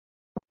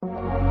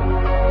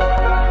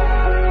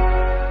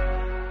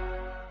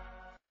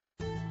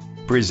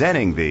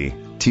Presenting the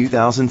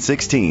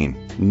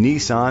 2016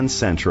 Nissan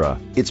Sentra.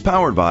 It's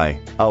powered by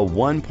a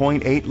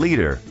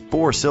 1.8-liter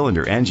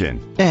four-cylinder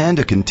engine and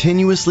a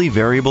continuously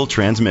variable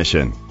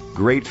transmission.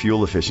 Great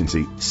fuel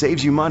efficiency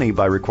saves you money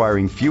by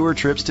requiring fewer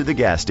trips to the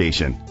gas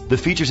station. The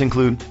features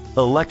include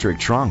electric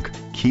trunk,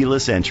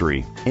 keyless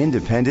entry,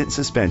 independent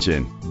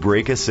suspension,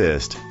 brake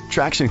assist,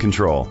 traction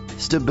control,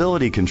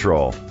 stability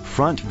control,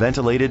 front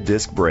ventilated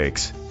disc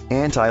brakes,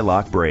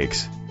 anti-lock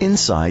brakes.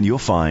 Inside you'll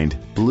find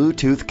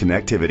Bluetooth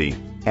connectivity,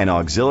 an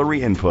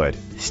auxiliary input,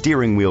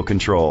 steering wheel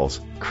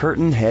controls,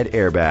 curtain head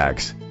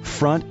airbags,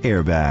 front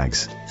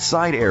airbags,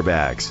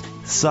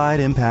 side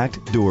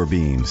impact door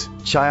beams,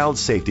 child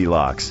safety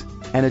locks,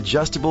 an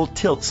adjustable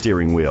tilt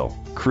steering wheel,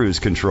 cruise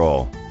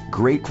control.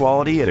 Great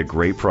quality at a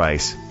great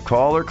price.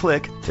 Call or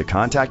click to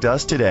contact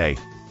us today.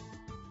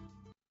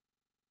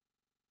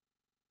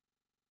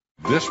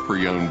 This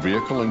pre-owned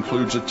vehicle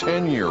includes a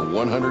 10-year,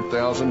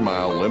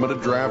 100,000-mile limited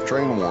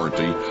drivetrain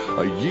warranty,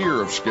 a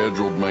year of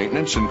scheduled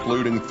maintenance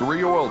including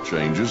 3 oil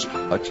changes,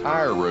 a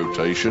tire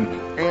rotation,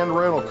 and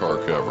rental car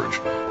coverage.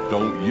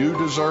 Don't you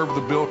deserve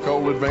the Bill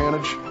Cole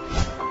advantage?